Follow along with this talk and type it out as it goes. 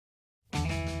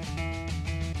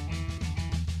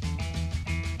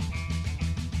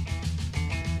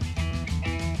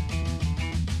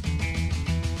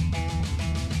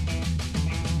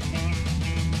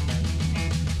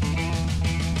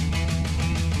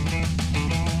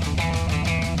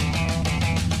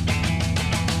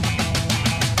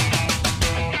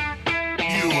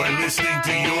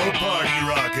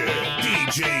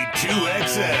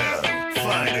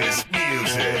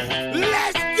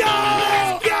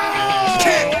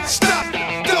stop,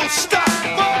 don't stop,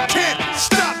 can't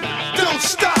stop, don't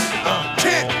stop,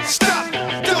 can't stop,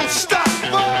 don't stop,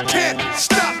 can't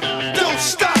stop, don't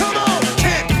stop, come on,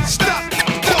 can't stop,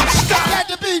 don't stop, at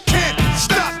the beat, can't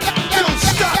stop, don't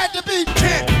stop, at the beat,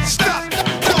 can't stop,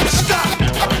 don't stop,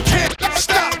 can't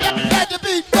stop, at the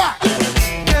beat, rock.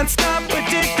 Can't stop,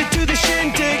 addicted to the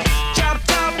shindig. Chop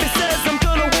top, it says I'm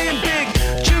gonna win big.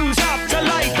 Choose up to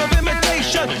life of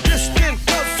imitation. Distant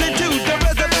cuts into the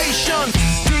reservation.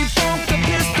 Defunct the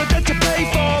pistol that you pay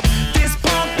for. This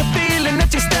punk the feeling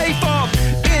that you stay for.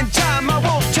 In time I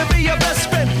want to be your best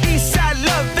friend. Eastside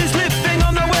love is living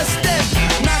on the west end.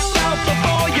 Knocked out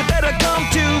before you better come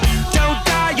to. Don't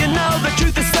die, you know the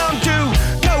truth is some do.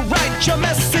 Go write your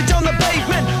message on the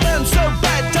pavement. Burn so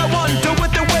bad I wonder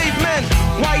what the wave meant.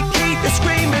 White heat is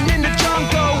screaming in the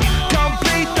jungle.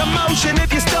 Complete the motion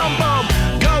if you stumble.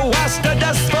 Go ask the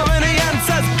dust for any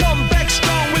answers. Come back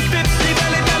strong with 50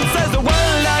 belly dancers. The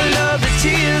world I love, the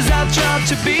tears I tried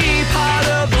to be part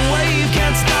of the wave.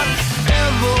 Can't stop,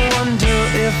 ever wonder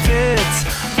if it's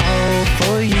all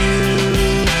for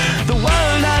you. The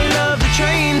world I love, the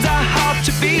trains I hop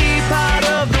to be part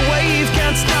of the wave.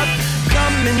 Can't stop,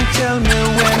 come and tell me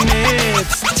when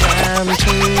it's time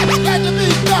to. At the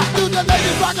beat, rock, do the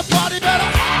ladies rock the party better.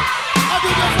 I do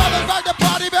the fellas rock the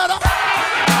party better.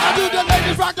 I do the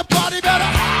ladies rock the party better.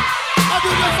 I do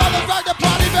the fellas rock the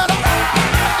party better.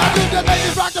 I do the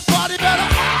ladies rock the party better.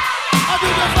 I do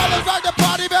the fellas rock the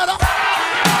party better.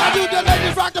 I do the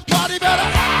ladies rock the party better.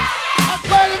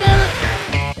 Wait a minute.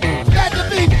 Let the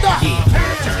beat stop.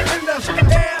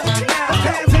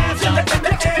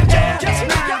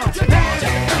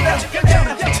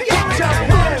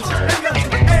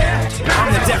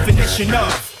 I'm the definition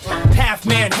of half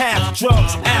man, half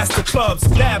drugs. Ask the clubs,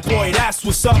 bad boy, that's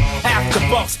what's up. After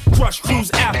bucks, crush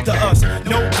crews after us.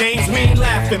 No games, we ain't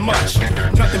laughing much.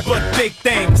 Nothing but big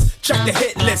things. Check the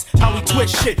hit list, how we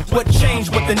twist shit. What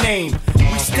changed with the name?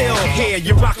 We still here,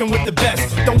 you're rocking with the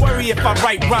best. Don't worry if I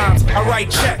write rhymes, I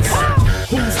write checks.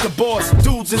 Who's the boss?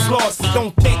 Dudes is lost.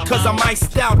 Don't think cause I'm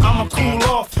iced out, I'ma cool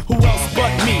off. Who else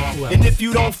but me? And if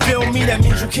you don't feel me, that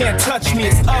means you can't touch me.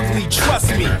 It's ugly,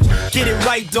 trust me. Get it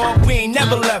right, dog, we ain't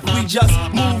never left. We just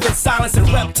move in silence and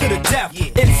rep to the death.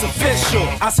 It's official,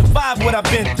 I survived what I've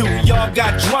been through. Y'all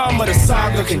got drama, the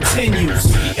saga continues.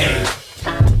 We ain't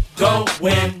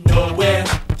going nowhere.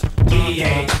 We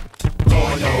ain't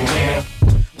going nowhere.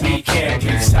 We can't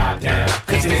be stopped now,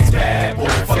 cause it's bad boy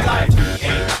for life. We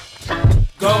ain't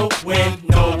going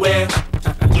nowhere.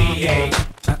 We ain't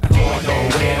going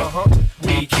nowhere.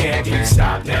 We can't be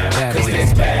stopped now, cause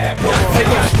it's bad boy for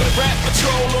life. Rap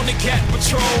patrol on the cat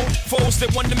patrol. Foes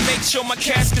that want to make sure my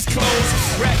casket's closed.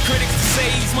 Rap critics to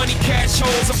save money, cash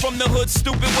holes. I'm from the hood,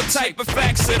 stupid, what type of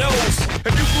facts are those?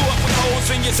 If you grew up with holes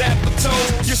in your zap of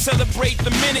toes, you celebrate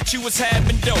the minute you was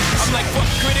having dope. I'm like, fuck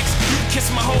critics, you kiss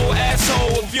my whole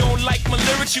asshole. If you don't like my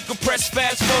lyrics, you can press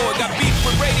fast forward. Got beef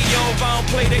with radio if I don't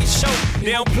play they show.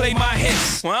 They don't play my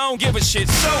hits, well I don't give a shit.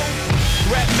 So,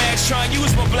 rap mags try and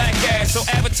use my black ass so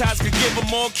advertisers could give them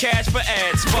more cash for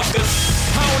ads. Fuckers,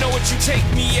 I don't know what you take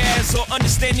me as or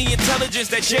understand the intelligence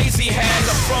that Jay-Z has.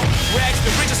 I'm from rags,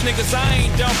 the richest niggas, I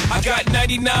ain't dumb. I got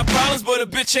 99 problems, but a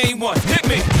bitch ain't one. Hit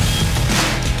me.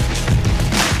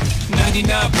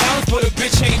 99 problems, but a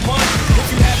bitch ain't one. If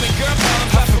you having girl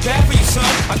problems, I feel bad for you, son.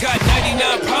 I got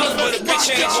 99 problems, but a bitch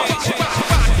ain't one.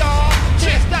 Rock, y'all,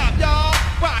 can't stop, y'all.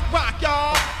 Rock,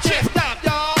 y'all, can't stop,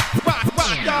 y'all. Rock,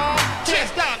 y'all, can't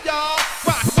stop, y'all.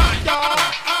 Rock, y'all.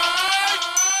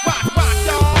 Rock,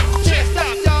 y'all, can't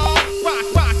stop, y'all.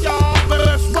 Rock, y'all.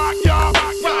 Let's rock, y'all.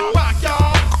 Rock,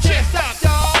 y'all, can't stop,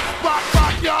 y'all. Rock,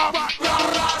 y'all.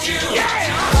 Yeah!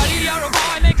 Buddy, you're a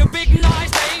boy, make a big noise.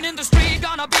 Staying in the street,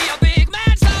 gonna be a big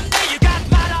man someday. You got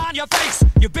mud on your face,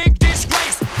 you big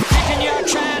disgrace. Kicking your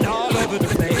can all over the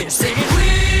place. Singing,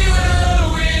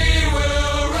 we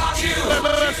will rock you.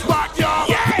 Let's rock, y'all.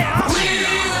 Yeah! We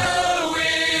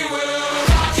will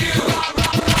rock you.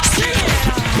 Sing it!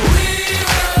 We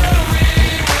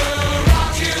will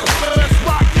rock you. Let's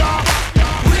rock, y'all.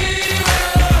 We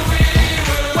will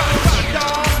Rock,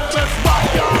 y'all. Let's rock,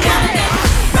 y'all.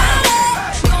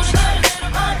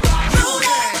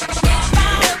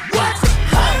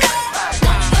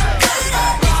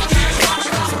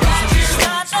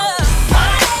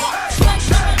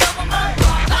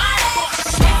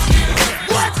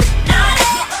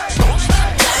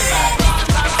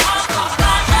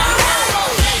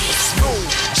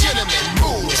 Gentlemen,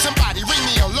 move. Somebody ring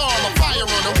the alarm. A fire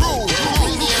on the roof.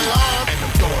 Ring the alarm. And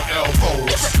I'm throwing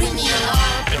elbows. Ring the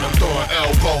alarm. And I'm throwing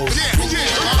elbows. Ring the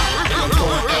alarm. And I'm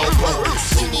throwing elbows.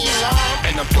 Ring the alarm.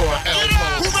 And I'm throwing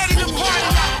elbows. Who ready to party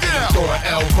out there? Throwing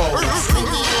elbows. Ring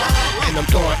the I'm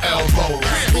throwing elbows.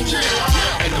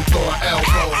 And I'm throwing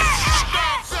elbows.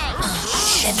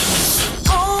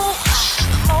 Oh,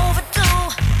 I'm overdue.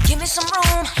 Give me some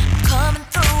room. I'm coming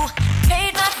through.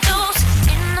 Paid my dues.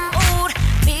 In the mood.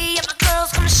 Me and my girls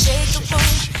gonna shake the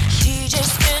room. DJ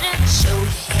spinning. Show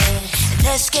your head.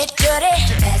 Let's get dirty.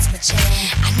 That's my jam.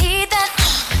 I need that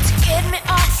to get me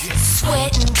off.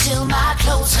 Sweating till my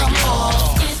clothes come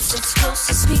off. It's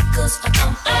explosive speakers are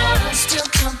pumping. Still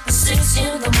jumping 6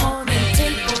 in the morning.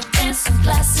 Table dancing,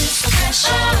 glasses of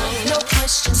passion. No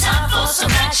question, time for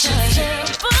some action.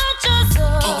 Put your soul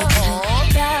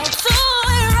down to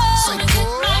it roll. Get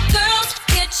my girls,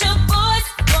 get your boys.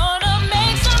 Gonna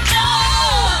make some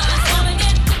noise. Gonna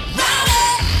get rowdy.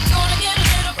 Gonna get a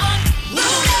little fun.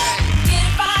 Get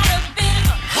it fired up, bit of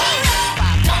a hurry.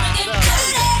 Gonna get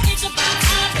dirty. It's about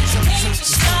time to change the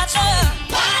starter.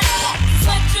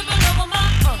 Sweat dripping over my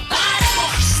body.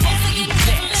 Hands are getting a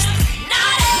little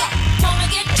naughty. Wanna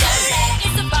get dirty.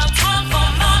 It's about time for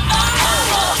my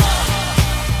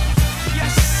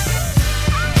Yes,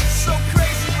 so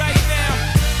crazy right now.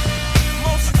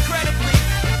 Most incredibly,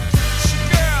 it's your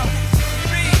girl,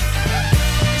 me.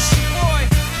 It's your boy,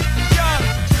 Young.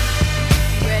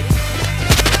 Ready?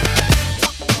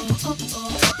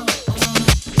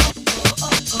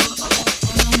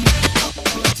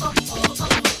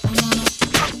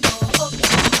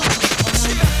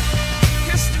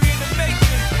 History in the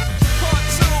making, part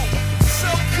 2. So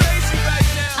crazy right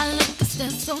now. I look a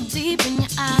step so deep in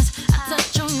your eyes. I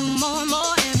touch on you more and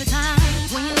more every time.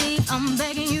 When you leave, I'm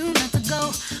begging you not to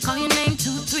go. Call your name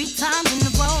 2, 3 times in a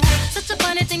row. Such a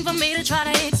funny thing for me to try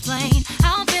to explain.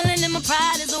 How I'm feeling and my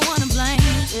pride is the one to blame.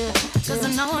 Cause I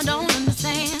know I don't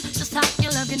understand just how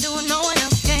your love can do it, no one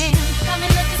else can. Got me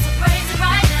looking so crazy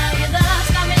right now. Your love's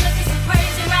got me looking so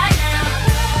crazy right now.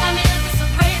 Got me looking so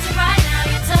crazy right now.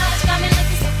 Your touch got me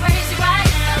looking so crazy right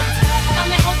now. Got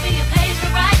me hoping you page me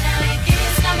right now. Your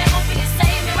kiss got me hoping you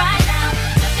save me right now.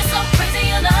 Looking so crazy,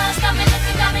 your love's got me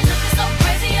looking so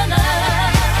crazy, your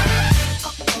love.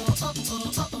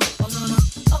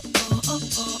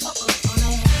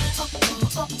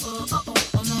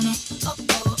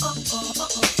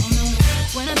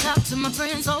 When I talk to my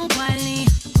friends so quietly,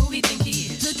 who we think he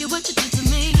is? Look at what you did to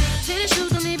me. Fitted shoes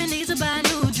don't even need to buy a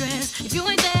new dress. If you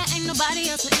ain't there, ain't nobody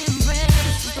else to impress.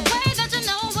 It's the way that you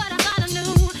know what I thought I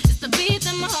knew. It's the beat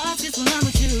that my heart gets when I'm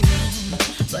with you.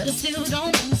 But I still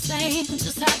don't understand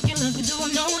just how you look and do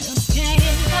it, no one else can.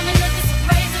 Got me looking so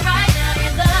crazy right now.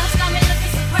 Your love's got me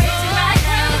looking so crazy right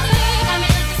now. Got me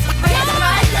looking so crazy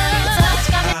right now. Your touch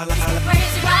got me looking so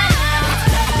crazy right now.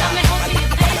 Got me hoping you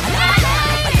pay me right now.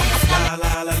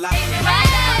 Pay me right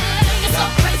now. Looking so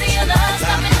crazy, your love's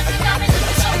got me looking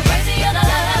so crazy, your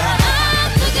love.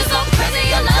 Looking so crazy,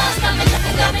 your love's got me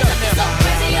looking so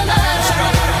crazy, your love.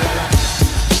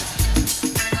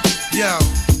 Yo,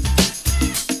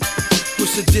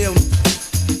 what's the deal?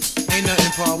 Ain't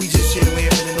nothing, Paul. We just here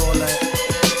laughing and all that.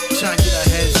 Trying to get our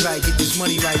heads right, get this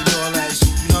money right and all that.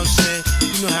 You know what I'm saying?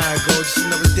 You know how it goes. Just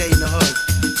another day in the hood.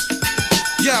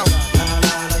 Yo,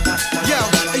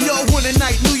 one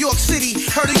night, New York City,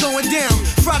 heard it going down.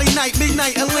 Friday night,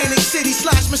 midnight, Atlantic City,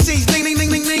 slash machines, ding, ding, ding,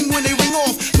 ding, ding, when they ring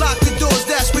off. Lock the doors,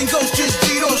 that's when ghosts just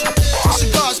Cheetos.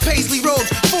 Cigars, paisley robes,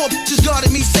 4 bitches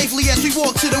guarded me safely as we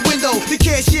walked to the window. The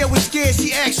cashier was scared,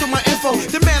 she asked for my info.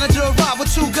 The manager arrived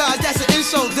with 2 guys, that's an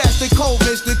insult. That's the code,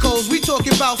 Mr. Coles. We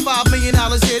talking about $5 million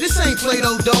here. This ain't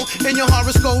Play-Doh, though. And your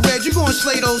horoscope red, you gon'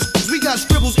 slay those. We got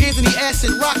scribbles, Anthony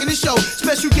Acid, rocking the show.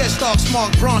 Special guest star,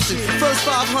 Mark Bronson. First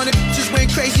 500 just went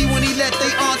crazy when he let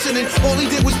they answer. And all he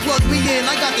did was plug me in.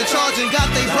 I got the charge and got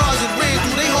they bras and ran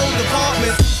through they whole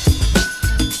department.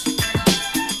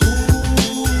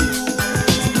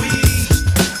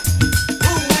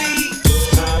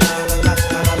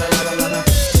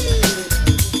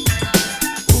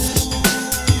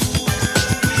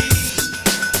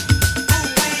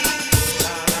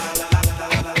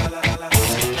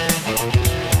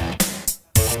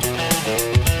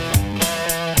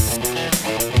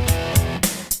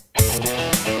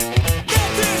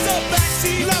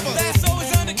 That's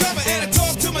always undercover, and I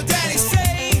talk to my daddy,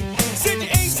 say, send your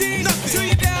AC, till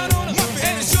you down on a muffin,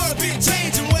 and it's sure to be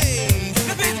changing ways.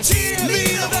 The big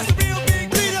cheerleader, that's a real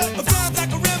big leader, a vibe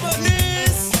like a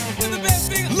reminisce. You're the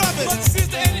best thing, love it, but your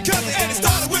sister and your cousin, and it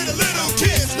started with a little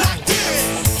kiss like this.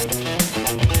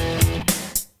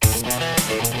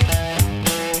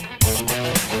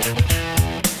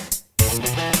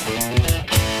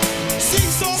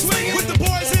 Seesaw swinging with the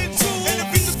boys in tune, and the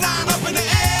beats are flying up in the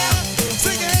air.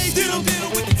 Singing hey diddle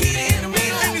diddle with the titty in the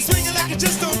middle, and they swinging like I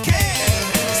just don't care.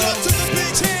 So I took a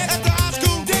big chair at the high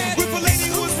school dance with a lady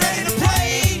who was ready to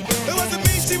play. It wasn't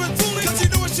me she was fooling, 'cause she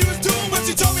knew what she was doing.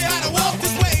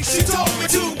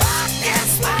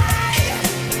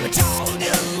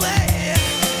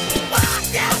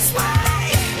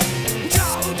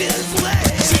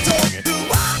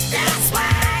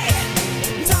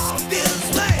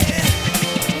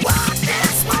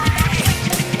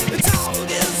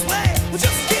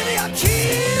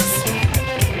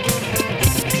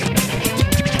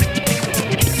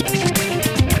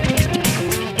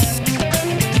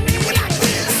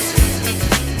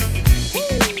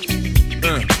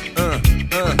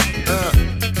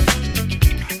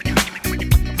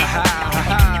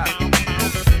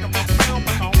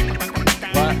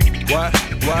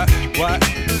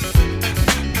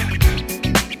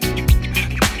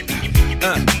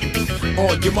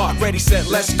 On your mark, ready, set,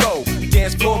 let's go.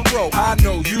 Dance floor pro, I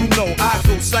know, you know, I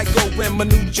go psycho when my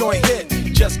new joint hit.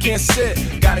 Just can't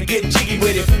sit, gotta get jiggy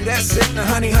with it. That's it, now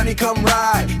honey, honey, come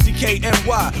ride.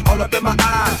 DKNY, all up in my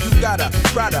eye. You got a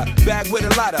Prada bag with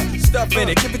a lot of stuff in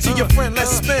it. Give it to your friend,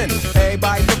 let's spin.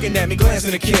 Everybody looking at me,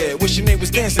 glancing at the kid. Wishing they was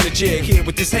dancing a jig here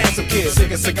with this handsome kid.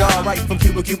 Sick a cigar right from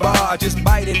Cuba Cuba. I just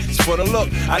bite it, it's for the look,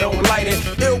 I don't light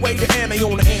it. Ill way to ammo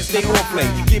on the hand, stay on play.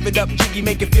 Give it up, jiggy,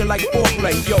 make it feel like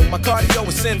foreplay. Yo, my cardio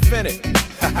is infinite.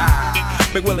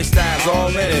 Big Willie style's all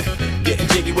in it. Getting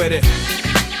jiggy with it.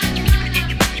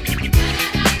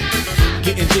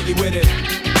 Getting jiggy with it.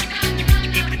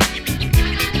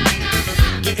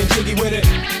 Getting jiggy with it.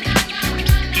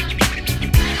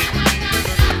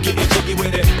 Getting jiggy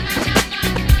with it.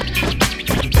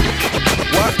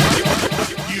 What?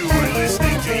 You are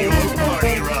listening to your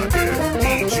party rocker,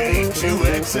 DJ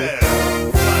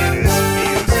 2XL. Finest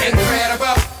music.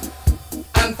 Incredible,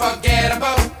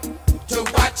 unforgettable, to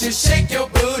watch you shake your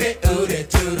booty, booty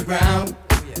to the ground.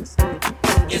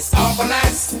 It's awful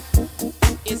nice,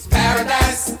 it's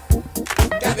paradise.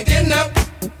 Got me getting up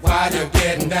while you're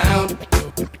getting down.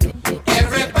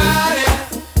 Everybody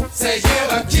says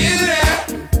you're a cutie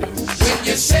when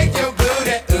you shake your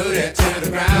booty, booty to the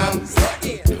ground.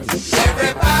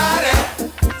 Everybody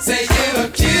say you're a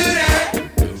cutie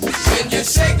when you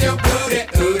shake your booty,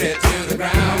 booty to the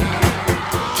ground.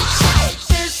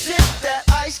 This is that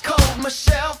ice cold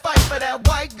Michelle fight for that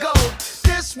white gold.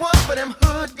 This one for them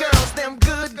hood girls, them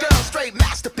good girls, straight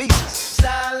masterpieces.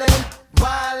 Stylin',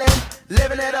 wildin',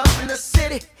 living it up in the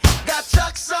city. Got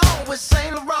Chuck's on with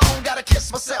Saint Laurent. Gotta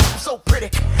kiss myself, I'm so pretty.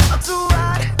 I'm too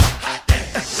hot.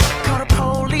 Call the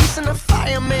police and the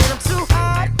fireman. I'm too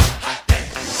hot.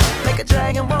 Make a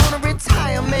dragon wanna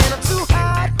retire, man. I'm too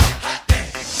hot.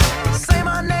 Say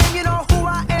my name, you know who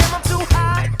I am. I'm too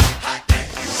hot.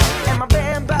 And my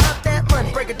band bought that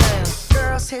money. Break it down.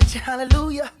 Girls hit you,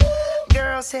 hallelujah.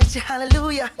 Girls hit you,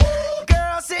 hallelujah.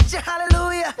 Girls hit you,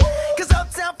 hallelujah. Cause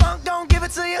Uptown Funk don't give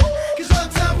it to you. Cause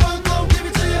Uptown Funk don't give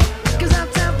it to you. Cause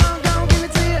Uptown Funk don't give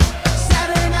it to you.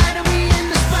 Saturday night and we in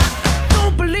the spot.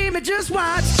 Don't believe me, just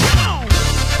watch. Come on.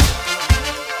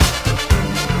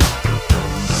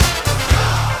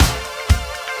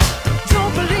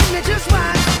 Don't believe me, just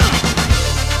watch.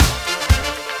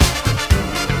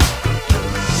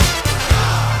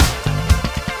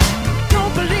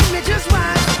 Don't believe me, just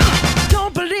watch.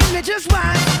 Don't believe me, just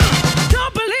watch.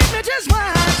 Don't believe me, just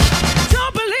watch.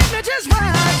 Don't believe me, just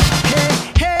watch. Hey,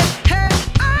 hey, hey,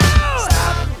 oh!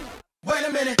 Stop. Wait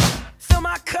a minute. Fill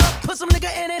my cup, put some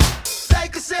nigga in it.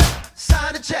 Take a sip,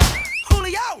 sign the check.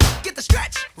 Julio, get the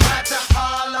stretch. Right to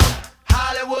Harlem,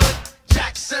 Hollywood,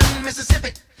 Jackson,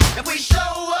 Mississippi. If we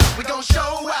show up, we gon'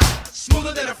 show out.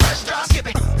 Smoother than a fresh drop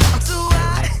skipping. I'm too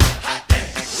hot.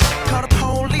 Call the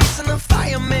police and the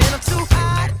fireman. I'm too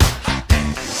hot.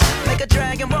 Make a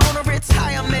dragon wanna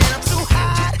retire, man. I'm too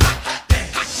hot.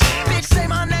 Bitch, say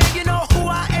my name, you know who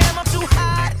I am. I'm too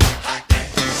hot.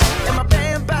 And my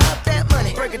band bought that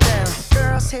money. Break it down.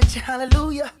 Girls hit you,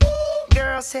 hallelujah.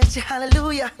 Girls hit you,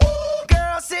 hallelujah.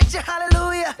 Girls hit you,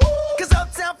 hallelujah. Cause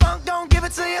Uptown Funk don't give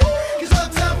it to you. Cause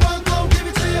Uptown Funk don't give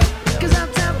it to you. Cause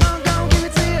Uptown Funk don't give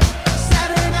it to you.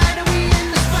 Saturday night and we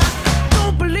in the spot.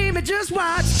 Don't believe me, just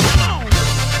watch. Come on.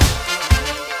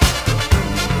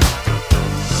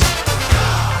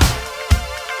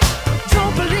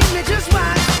 Don't believe me, just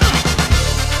watch.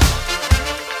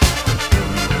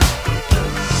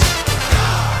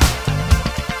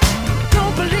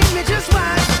 Don't believe me, just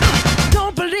watch.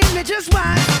 Don't believe me, just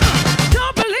watch.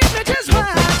 Don't believe me, just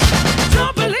watch.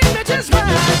 Don't believe me, just watch.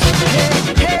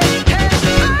 Hey, hey.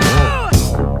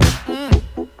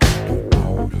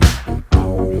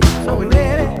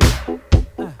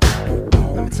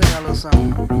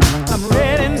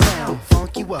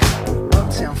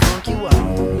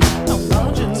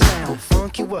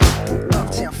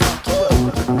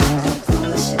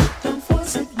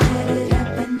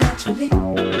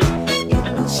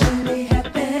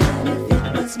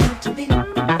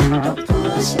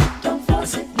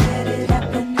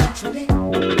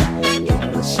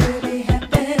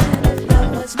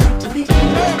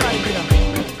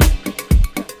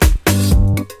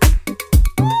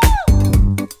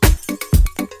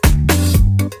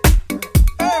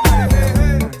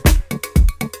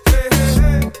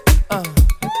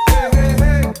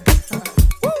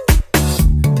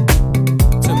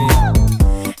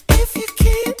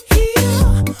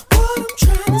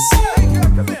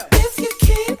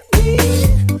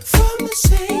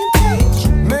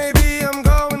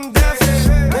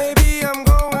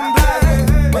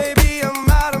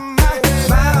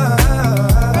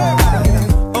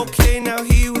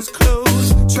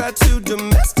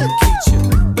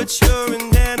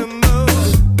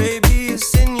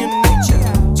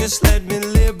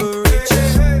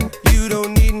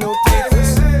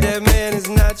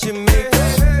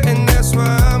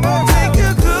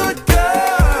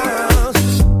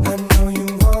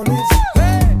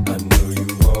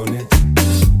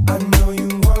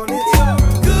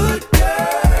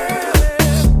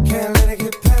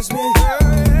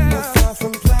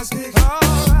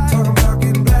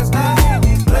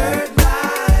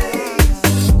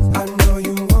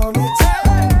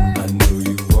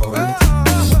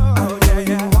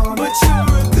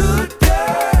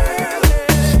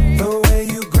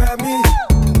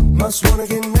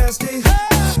 nasty.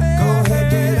 Go ahead,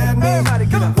 get at me.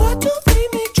 What do we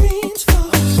make dreams for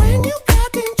when you got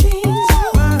them jeans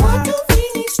on? What do we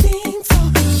need steam for?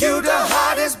 You the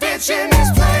hottest bitch in this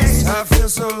place. I feel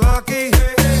so lucky.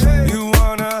 You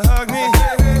wanna hug me?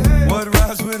 What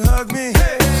rhymes with hug me?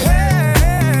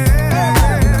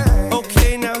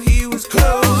 Okay, now he was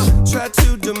close. Tried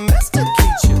to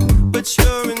domesticate you, but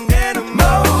you're an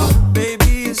animal.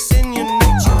 Baby, it's in your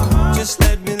nature. Just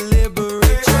let me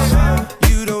liberate you.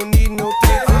 You don't need no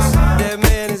papers. That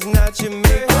man is not your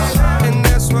maker, and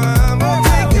that's why I'm gonna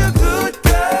take a good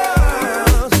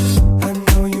girl. I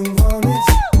know you want it.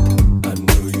 I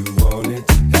know you want it.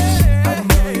 I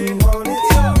know you want it.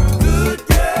 Good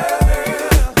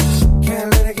girl. Can't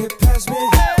let it get past me.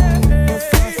 We're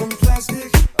far from plastic.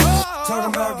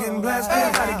 Talking about getting blasted.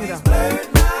 Blurred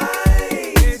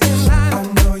lines. I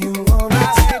know you want it.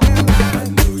 I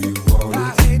know you want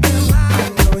it. I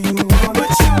know you want it.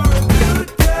 But you're a good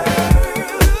girl.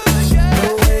 No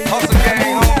way. Hustle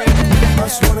gang, homie.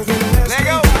 Must wanna get nasty. Let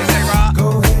go. Say rock. Go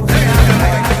ahead.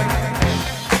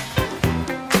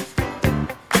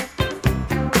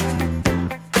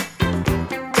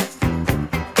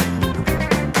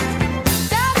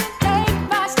 Doesn't take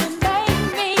much to make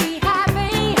me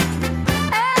happy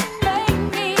and make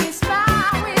me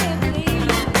smile with me.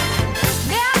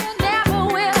 Never, never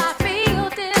will I feel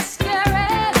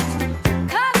discouraged,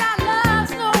 'cause our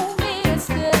love's no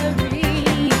mystery.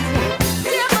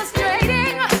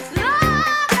 Demonstrating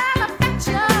love and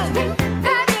affection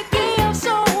that you give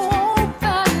so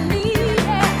openly.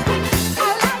 I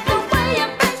like the way you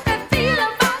make me feel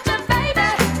about you, baby.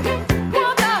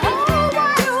 Want the whole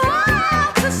wide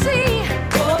world to see.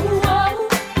 Oh, oh,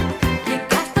 you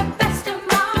got the best of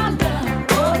my love.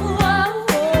 Oh, oh,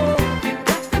 you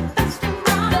got the best of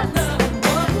my love.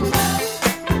 Oh, oh,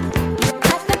 you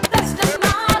got the best of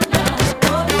my love.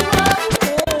 Oh,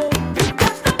 oh, you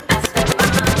got the best of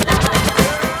my love.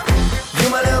 You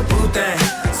my little boo thing,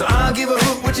 so I don't give a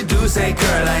hoot what you do say,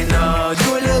 girl. I know you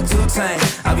a little too tame.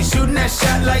 I'll be shooting that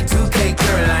shot like 2K,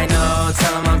 girl. I know.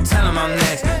 Tell 'em I'm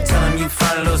next. Tell 'em you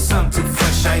find a little something too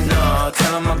fresh. I know.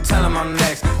 Tell 'em I'm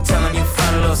next. Tell 'em you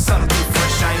find a little something too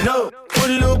fresh. I know. Put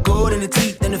a little gold in the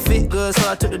teeth and it fit good, so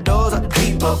I took the doors out the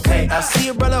deep. Okay, I see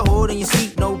a brother holding your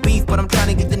seat, no beef, but I'm trying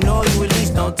to get to know you at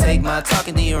least. Don't take my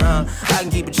talking to your own. I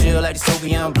can keep it chill like the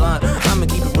Soviet blunt. I'ma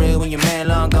keep it real when your man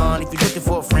long gone. If you're looking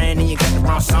for a friend and you got the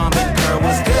wrong song, baby girl,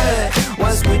 what's good?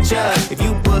 What's with ya? If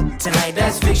you book tonight,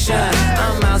 that's fiction.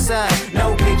 I'm outside,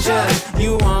 no pictures.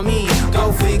 You want me?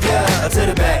 Go figure. To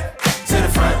the back, to the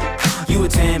front. You a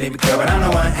 10, baby girl, but I'm the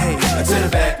one. Hey, to the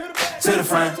back, to the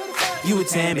front. You a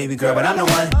 10, baby girl, but I'm the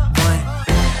one.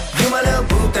 You my little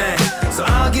boo thing, so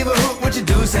I don't give a hoot what you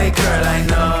do say, girl. I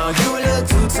know you a little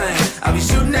too tame. I'll be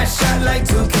shooting that shot like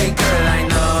 2K, girl. I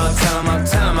know. Tell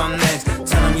 'em I'm next.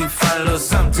 Tell 'em you find a little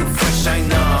something too fresh. I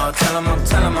know. Tell 'em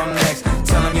I'm next.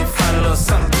 Tell 'em you find a little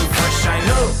something too fresh. I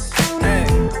know. Hey,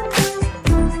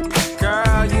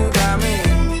 girl, you got me.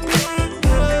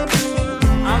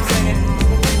 I'm singing.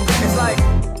 It's like,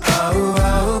 oh,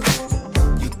 oh,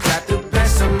 you got the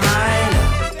best of mine.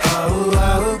 Oh,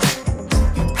 oh,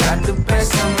 you got the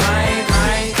best of mine.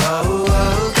 Oh,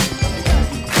 oh,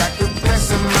 you got the best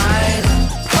of mine.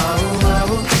 Oh,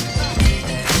 oh.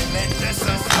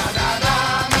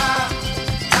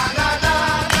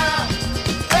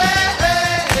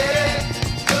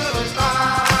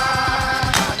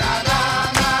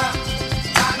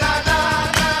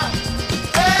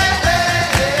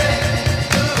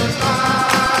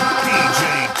 DJ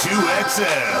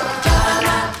 2XL.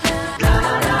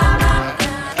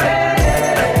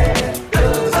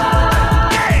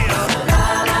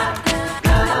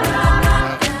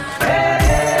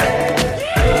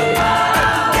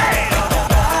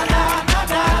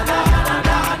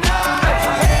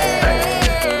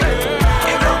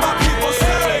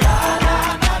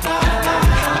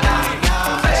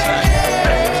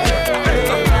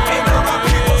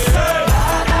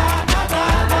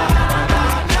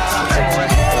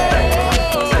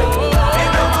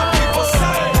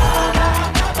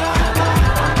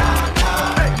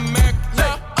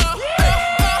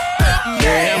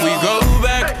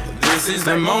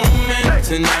 the moment,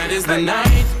 tonight is the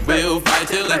night. We'll fight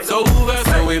till it's over,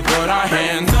 so we put our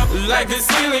hands up like the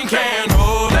ceiling can't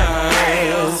hold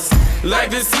us. Like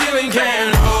the ceiling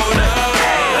can't hold us.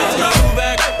 Let's go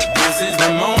back, this is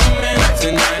the moment,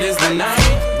 tonight is the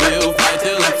night. We'll fight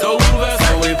till it's over,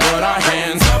 so we put our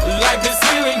hands up like the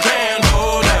ceiling can't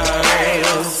hold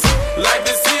us. Like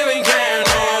the ceiling can't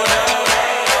hold us.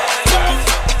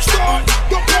 Let's start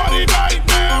the party right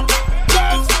now.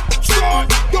 Let's start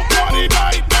the party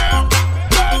right now.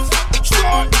 Let's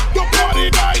start the party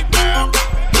right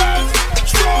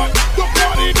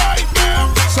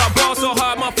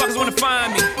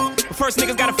First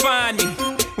niggas gotta find me.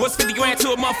 What's 50 grand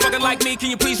to a motherfucker like me? Can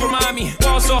you please remind me?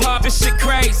 Ball so hard, this shit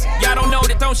crazy. Y'all don't know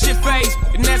that don't shit phase.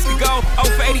 And that's to go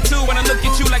 0 for 82 when I look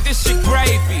at you like this shit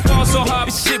gravy. Ball so hard,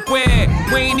 this shit weird.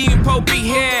 We ain't even po be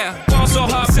here. Ball so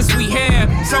hard since we here.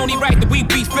 It's only right that we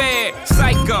be fair.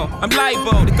 Psycho, I'm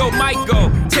liable to go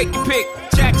Michael. Take your pick.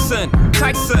 Jackson,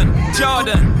 Tyson,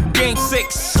 Jordan, Game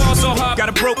 6. Ball so hard, got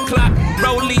a broke clock.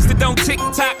 Rollies that don't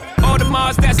tick-tock. All the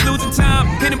Mars that's losing time,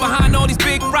 hidden behind all these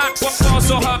big rocks. Ball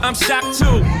so hard, I'm shocked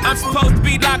too. I'm supposed to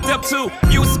be locked up too.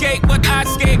 You escape, but I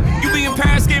escape. You be in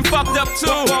Paris getting fucked up too.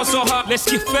 Ball so hard, let's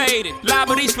get faded.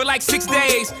 Liberties for like 6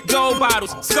 days. Gold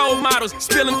bottles, soul models,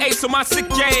 spilling ace on my sick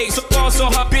days. So ball so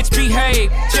hard, bitch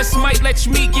behave. Just might let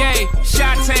you meet gay.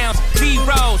 Shot towns,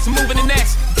 B-rolls, moving the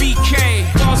next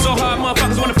BK. Ball so hard,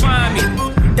 motherfuckers wanna find me.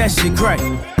 That shit crack.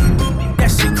 That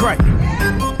shit crack.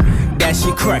 That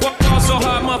shit crack. Ball so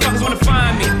hard, motherfuckers wanna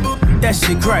find me. That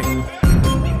shit crack.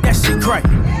 That shit crack.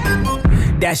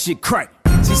 That shit crack.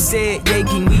 She said, yeah,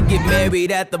 can we get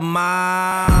married at the mall?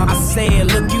 I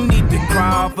said, look, you need to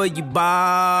crawl for your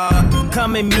bar.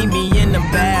 Come and meet me in the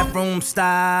bathroom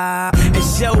style and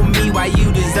show me why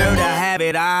you deserve to have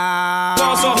it all.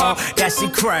 Ball so hard. That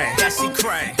shit crack. That shit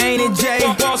crack. Ain't it, Jay?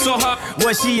 Ball so hard.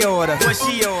 What she order? What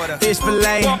she order? Fish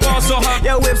fillet. Ball so hard.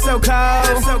 Your whip so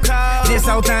cold. So cold. This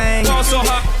whole thing. Ball so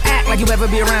hard. Act like you ever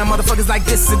be around motherfuckers like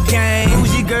this again.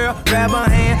 Who's your girl? Grab her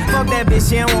hand. Fuck that bitch,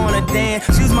 she don't wanna dance.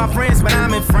 She's my friends, but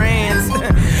I'm in France.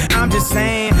 I'm just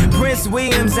saying, Prince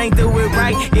Williams ain't do it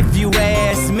right if you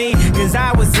ask me. Cause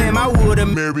I was him, I would've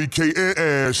Mary Kate and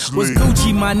Ashley. Was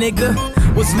Gucci my nigga?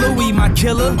 Was Louis my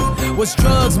killer? Was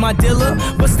drugs my dealer?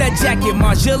 What's that jacket,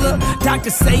 Margilla?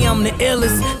 Doctors say I'm the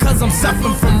illest, cause I'm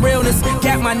suffering from realness.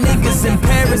 Got my niggas in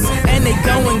Paris, and they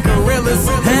going gorillas.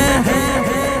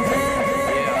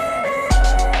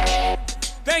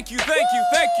 Thank you, thank you,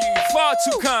 thank you. Far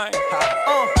too kind.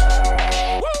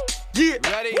 Yeah.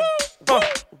 Ready?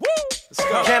 Let's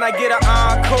go. Can I get an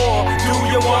encore? Do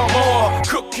you want more?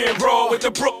 Cook and roll with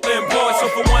the Brooklyn boys. So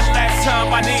for one last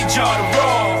time, I need y'all to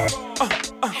roll.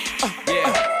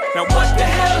 Now what the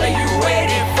hell are you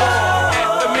waiting for?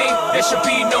 After me, there should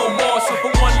be no more. So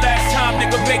for one last time,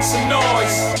 nigga, make some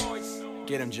noise.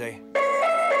 Get him, Jay.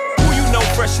 Who you know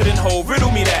fresher than Ho?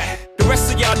 Riddle me that. The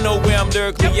rest of y'all know where I'm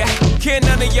lyrically at. Can't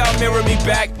none of y'all mirror me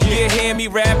back. Yeah, hear me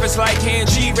rap, it's like Han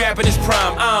G rapping his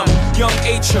prime. I'm young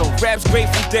H.O., raps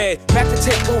Grateful Dead. Back to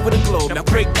take over the globe, now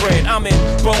break bread. I'm in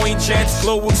Boeing Jets,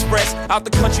 Global Express. Out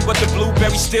the country, but the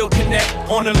blueberries still connect.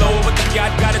 On the low, but the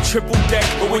yacht got a triple deck.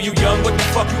 But when you young, what the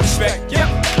fuck you expect? Yep.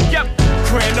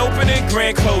 Grand opening,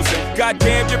 grand closing.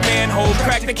 Goddamn your manhole,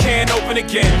 crack the can open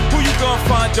again. Who you gonna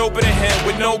find open a hand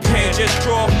with no pen? Just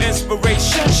draw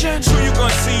inspiration. Who you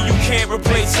gonna see you can't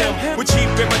replace him with cheap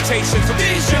imitations of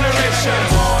these generations?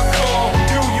 Hardcore,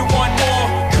 do you want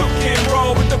more? Cook and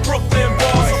roll with the Brooklyn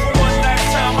boys. So for one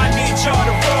last time, I need y'all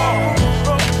to roll.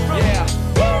 Yeah.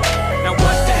 Now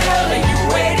what the hell are you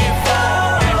waiting for?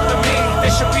 After me,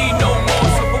 there should be no more.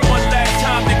 So for one last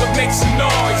time, nigga, make some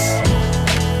noise.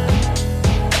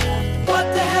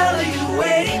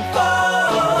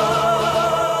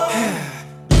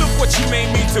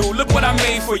 Look what I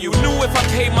made for you. Knew if I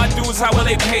paid my dues, how will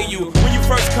they pay you? When you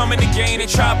first come in the game, they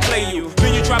try to play you.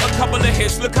 Then you drop a couple of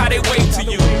hits, look how they wait to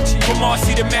you. From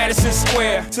Marcy to Madison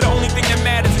Square, to the only thing that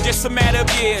matters is just a matter of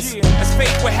years. As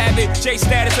fate would have it, J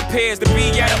status appears to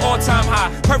be at an all-time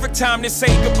high. Perfect time to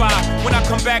say goodbye. When I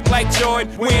come back like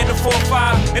Jordan, we're in the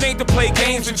 4-5. It ain't to play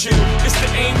games with you, it's to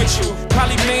aim at you.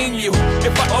 Probably maim you.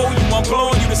 If I owe you, I'm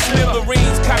blowing you to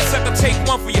smithereens. Cocksucker, take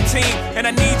one for your team. And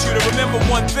I need you to remember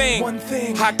one thing.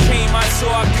 I came, I saw,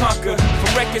 I conquer.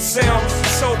 From record sales,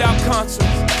 sold out concerts.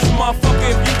 So motherfucker,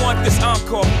 if you want this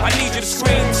encore, I need you to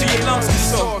scream till your lungs are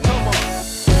sore.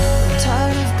 I'm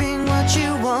tired of being what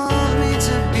you want me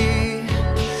to be.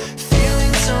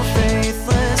 Feeling so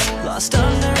faithless, lost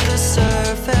under